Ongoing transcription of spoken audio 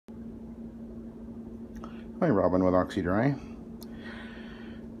Hi, Robin with Oxy-Dry,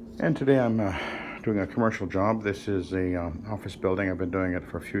 and today I'm doing a commercial job. This is a office building. I've been doing it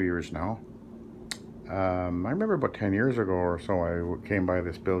for a few years now. I remember about 10 years ago or so I came by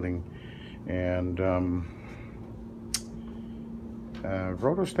this building and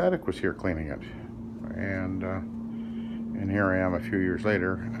Rotostatic was here cleaning it, and here I am a few years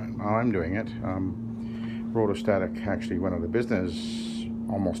later. Now I'm doing it. Rotostatic actually went out of business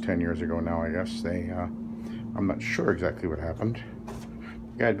almost 10 years ago now, I guess. I'm not sure exactly what happened.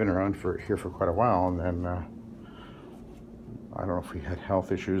 The guy had been around here for quite a while, and then I don't know if he had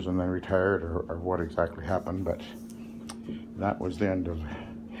health issues and then retired or what exactly happened, but that was the end of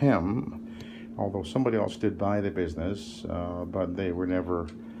him. Although somebody else did buy the business, but they were never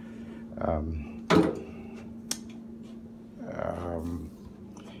how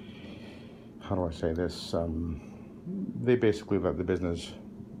do I say this? They basically let the business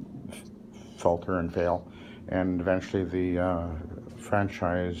falter and fail, and eventually the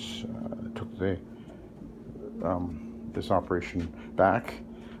franchise took this operation back.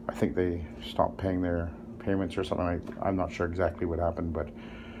 I think they stopped paying their payments or something. I'm not sure exactly what happened, but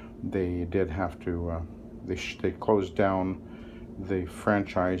they did have to. They closed down the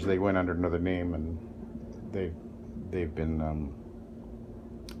franchise. They went under another name, and they've been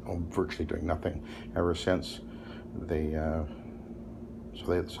virtually doing nothing ever since.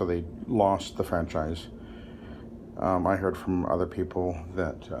 So they lost the franchise. I heard from other people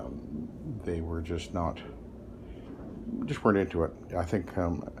that they were just weren't into it. I think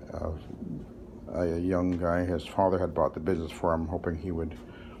a young guy, his father had bought the business for him, hoping he would,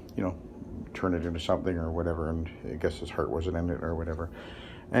 turn it into something or whatever, and I guess his heart wasn't in it or whatever.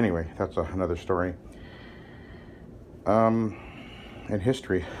 Anyway, that's another story. In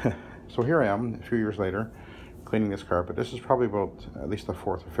history. So here I am a few years later, cleaning this carpet. This is probably about at least the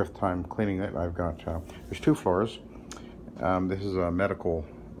fourth or fifth time cleaning it. I've got, there's 2 floors. This is a medical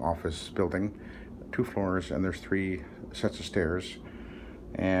office building, 2 floors, and there's 3 sets of stairs.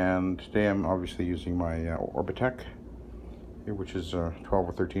 And today I'm obviously using my Orbitec, which is 12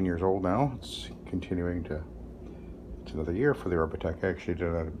 or 13 years old now. It's continuing to, it's another year for the Orbitec. I actually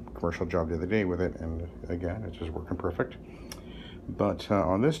did a commercial job the other day with it, and again, it's just working perfect. But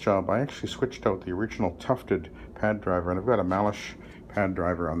on this job, I actually switched out the original tufted pad driver, and I've got a Malish pad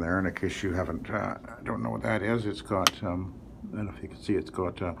driver on there. And in case you haven't, don't know what that is, it's got, I don't know if you can see, it's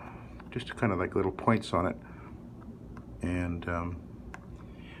got just kind of like little points on it. And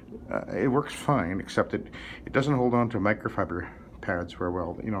it works fine, except it doesn't hold on to microfiber pads very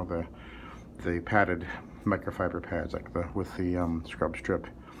well. The padded microfiber pads, like with the scrub strip.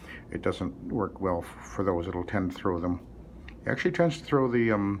 It doesn't work well for those. It'll tend to throw them. It actually tends to throw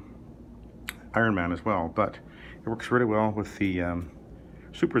the Iron Man as well, but it works really well with the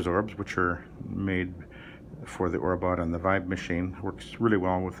Superzorbs, which are made for the Orbot and the Vibe machine. It works really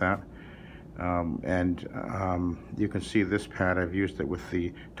well with that. You can see this pad. I've used it with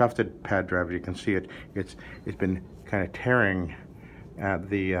the tufted pad driver. You can see it's been kind of tearing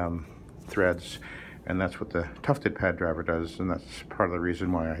at the threads, and that's what the tufted pad driver does, and that's part of the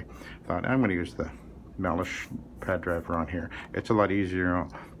reason why I thought I'm going to use the Malish pad driver on here. It's a lot easier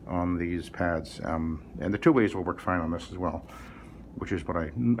on these pads, and the 2 ways will work fine on this as well, which is what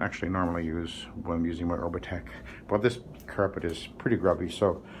I actually normally use when I'm using my Orbitec. But this carpet is pretty grubby,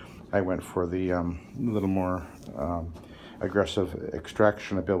 so I went for the little more aggressive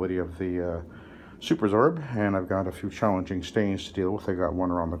extraction ability of the Superzorb, and I've got a few challenging stains to deal with. I got one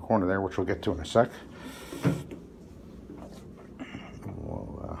around the corner there, which we'll get to in a sec.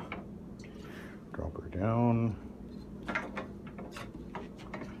 We'll drop her down,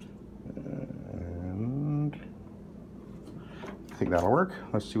 and I think that'll work.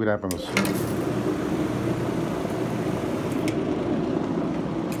 Let's see what happens.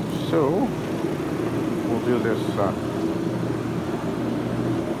 So we'll do this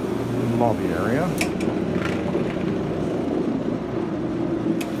lobby area.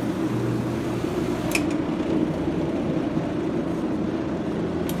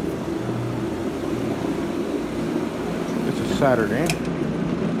 Saturday,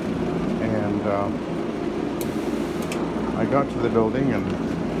 and I got to the building, and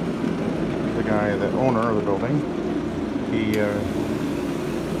the guy, the owner of the building, he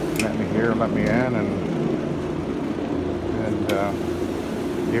met me here, let me in, and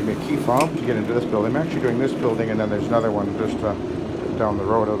gave me a key fob to get into this building. I'm actually doing this building, and then there's another one just down the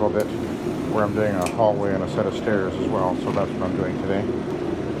road a little bit where I'm doing a hallway and a set of stairs as well, so that's what I'm doing today.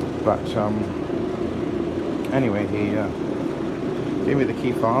 But anyway, he gave me the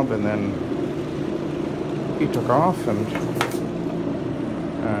key fob, and then he took off, and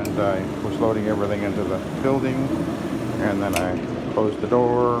and I was loading everything into the building, and then I closed the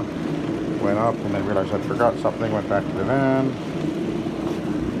door, went up, and then realized I'd forgot something, went back to the van,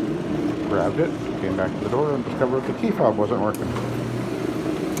 grabbed it, came back to the door, and discovered the key fob wasn't working.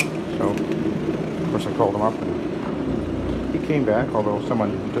 So, of course, I called him up, and he came back, although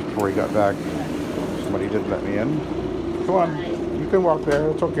someone, just before he got back, somebody did let me in. Come on, you can walk there,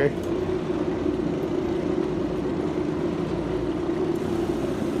 it's okay.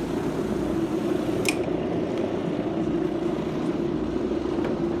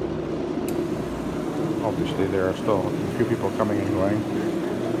 Obviously, there are still a few people coming and going.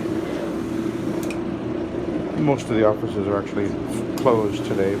 Most of the offices are actually closed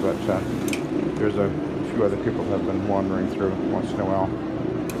today, but there's a few other people that have been wandering through once in a while.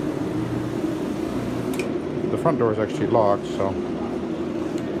 The front door is actually locked, so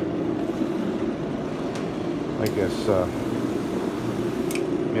I guess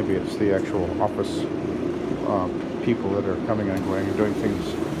maybe it's the actual office people that are coming and going and doing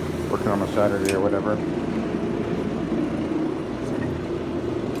things, working on a Saturday or whatever.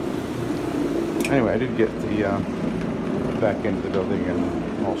 Anyway, I did get the back into the building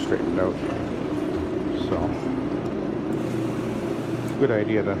and all straightened out. So, it's a good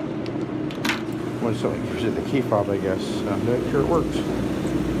idea to, when somebody gives it the key fob, I guess, make sure it works.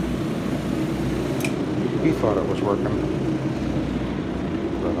 He thought it was working,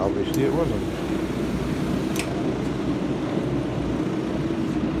 but obviously it wasn't.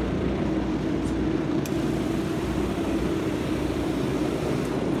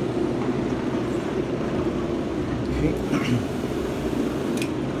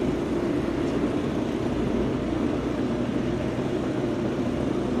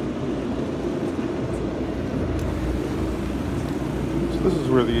 This is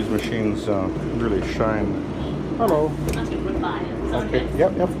where these machines really shine. Hello. Okay.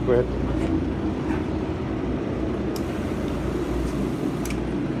 Yep. Go ahead.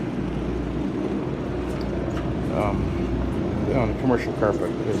 On the commercial carpet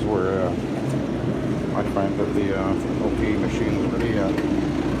is where I find that the OP machines really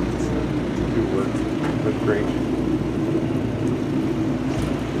do work great.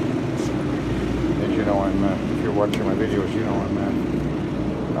 As you know, if you're watching my videos, you know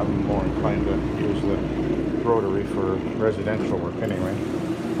I'm more inclined to use the rotary for residential work anyway.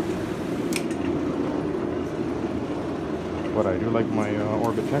 But I do like my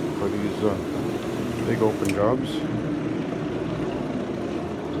Orbitec for these big open jobs.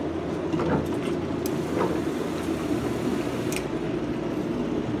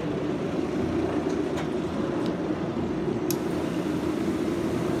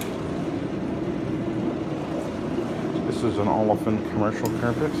 This is an olefin commercial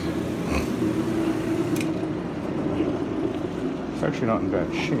carpet. It's actually not in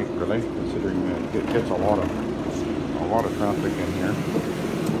bad shape, really, considering that it gets a lot of traffic in here.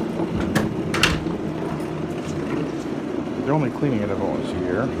 They're only cleaning it about once a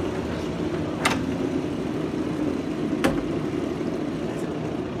year.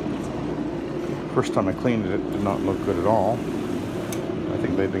 First time I cleaned it, it did not look good at all. I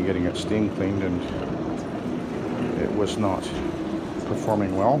think they've been getting it steam cleaned, and it was not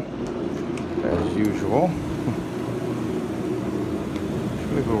performing well, as usual.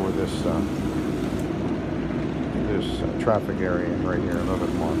 Let me go over this traffic area right here a little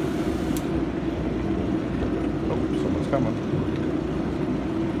bit more. Oh, someone's coming.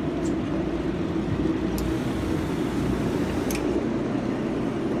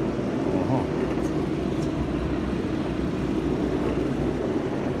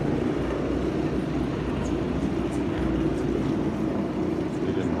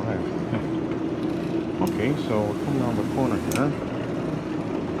 They didn't arrive. Okay, so we're coming around the corner here.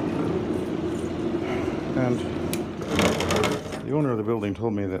 And the owner of the building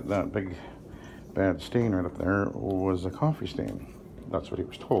told me that that big bad stain right up there was a coffee stain. That's what he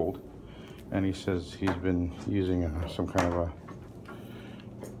was told. And he says he's been using some kind of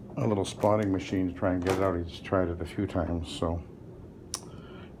a little spotting machine to try and get it out. He's tried it a few times. So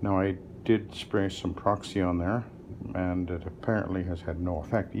now I did spray some proxy on there, and it apparently has had no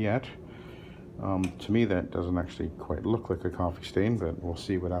effect yet. To me, that doesn't actually quite look like a coffee stain, but we'll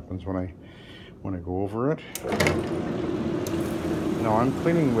see what happens when I go over it. Now I'm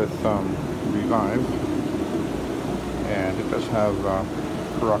cleaning with Revive, and it does have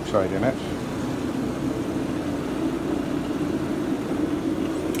peroxide in it,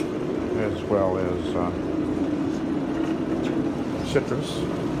 as well as citrus.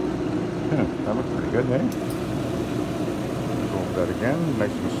 Yeah, that looks pretty good, eh? Go over that again,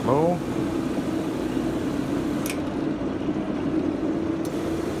 nice and slow.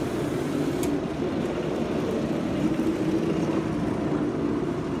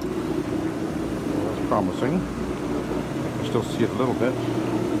 promising. I can still see it a little bit.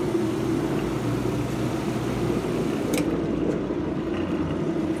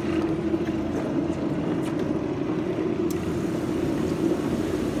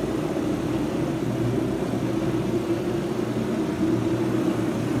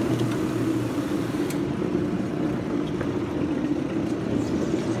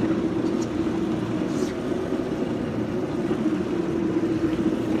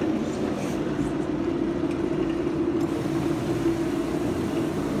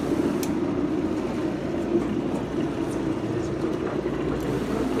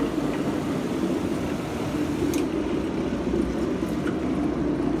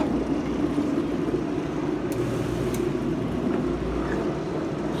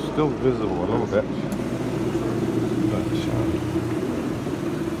 Still visible a little bit, but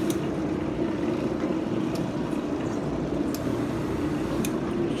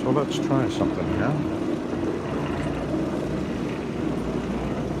so let's try something here.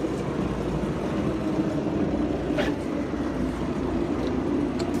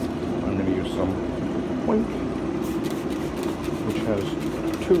 I'm going to use some wink, which has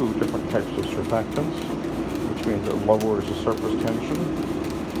two different types of surfactants, which means it lowers the surface tension.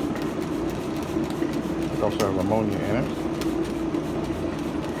 It also has ammonia in it.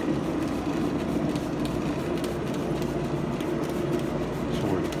 So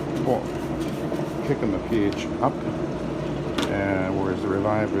we're kicking the pH up, and whereas the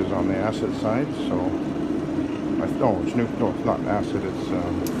Revive is on the acid side. So no, it's no, it's not acid. It's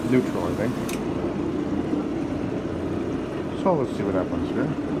neutral, I think. So let's see what happens here.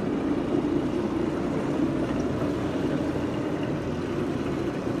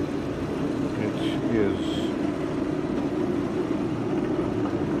 Is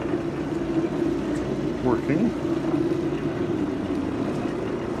working.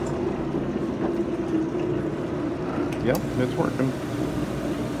 Yep, it's working.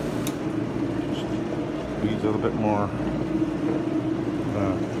 Just needs a little bit more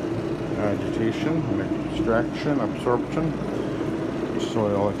agitation and extraction, absorption.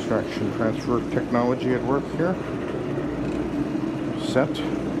 Soil extraction transfer technology at work here. Set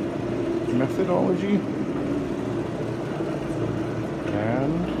methodology,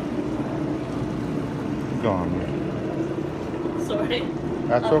 and gone. Sorry.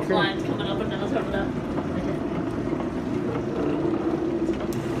 That's okay. Lines coming up and down over there.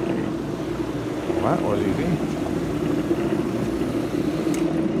 Well, that was easy.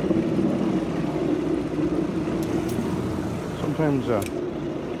 Sometimes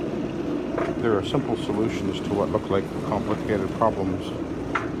there are simple solutions to what look like complicated problems.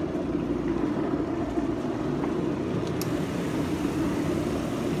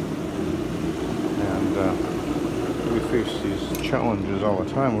 We face these challenges all the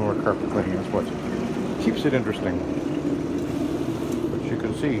time when we're carpet cleaning. That's what keeps it interesting. But you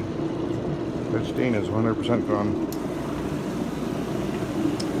can see that stain is 100% gone.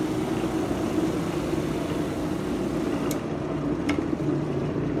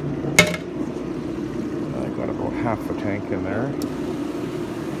 I got about half a tank in there.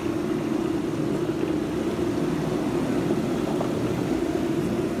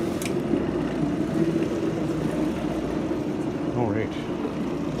 All right.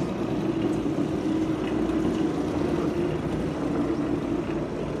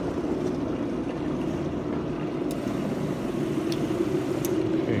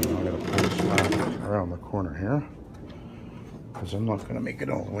 Okay, now I gotta pull this back around the corner here, because I'm not gonna make it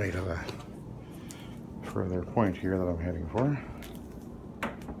all the way to the further point here that I'm heading for.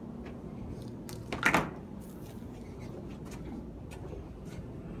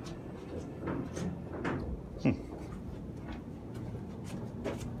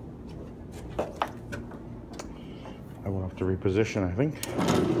 I will have to reposition, I think.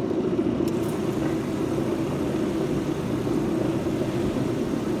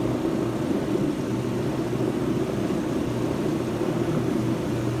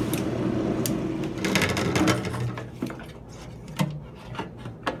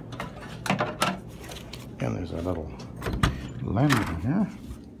 And there's a little landing here.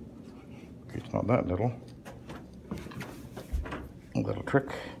 Okay, it's not that little. A little trick.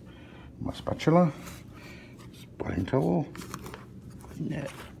 My spatula. Spotting tool,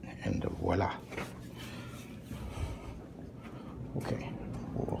 and voila. Okay,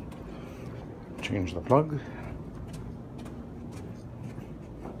 we'll change the plug.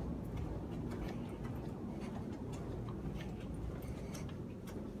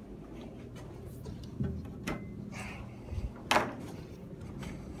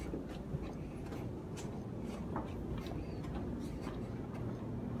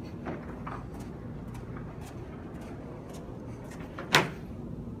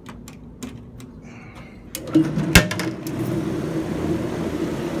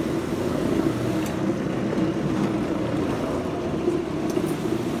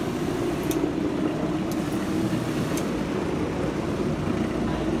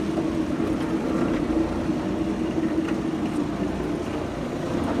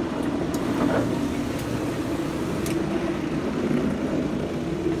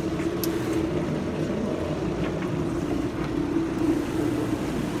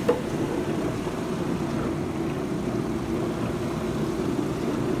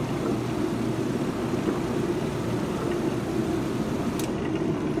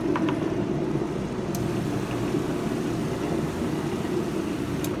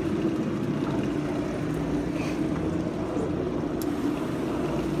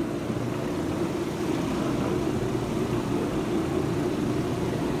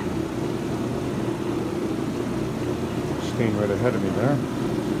 Stain right ahead of me there.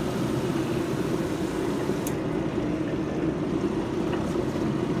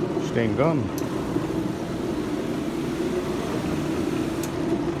 Stain gone.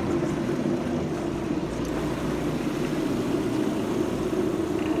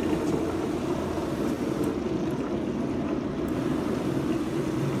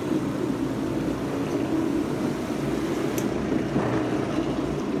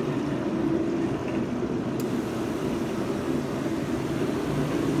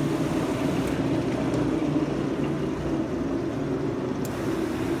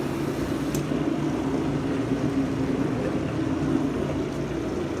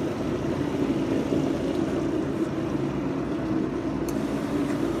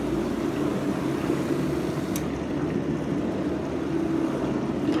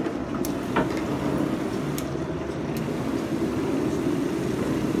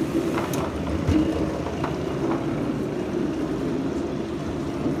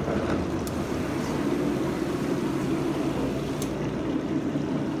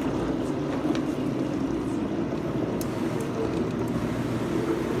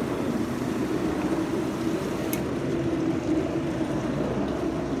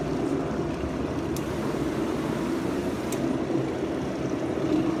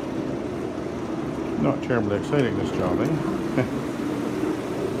 Not terribly exciting, this job, eh?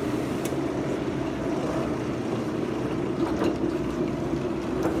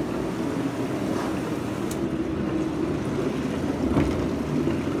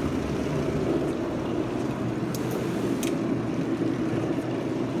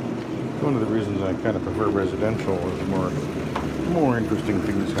 One of the reasons I kind of prefer residential is more interesting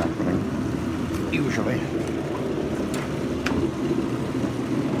things happening, usually.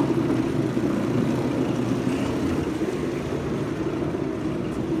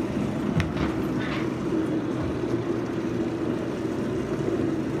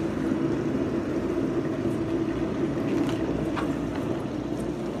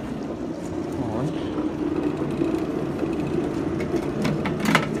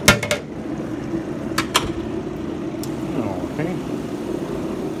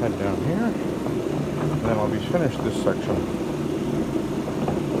 Head down here, and then I'll be finished this section.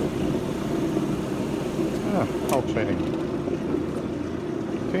 Pulsating.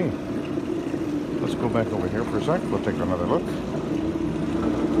 Okay, let's go back over here for a sec. We'll take another look.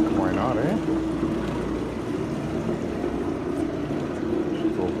 Why not, eh?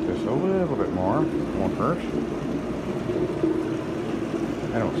 Scope this a little bit more. Won't hurt.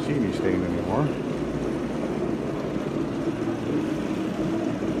 I don't see any stain anymore.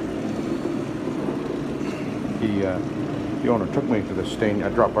 The owner took me to the stain. I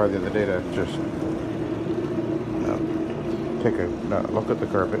dropped by the other day to just take a look at the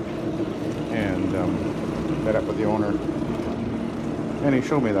carpet and met up with the owner, and he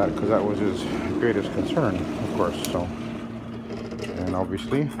showed me that because that was his greatest concern, of course. So, and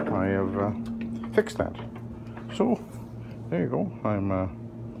obviously I have fixed that. So there you go. I'm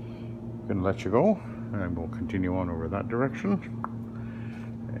gonna let you go, and we'll continue on over that direction.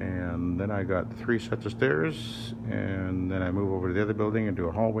 And then I got 3 sets of stairs, and then I move over to the other building and do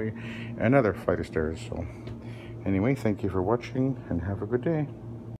a hallway, another flight of stairs. So anyway, thank you for watching and have a good day.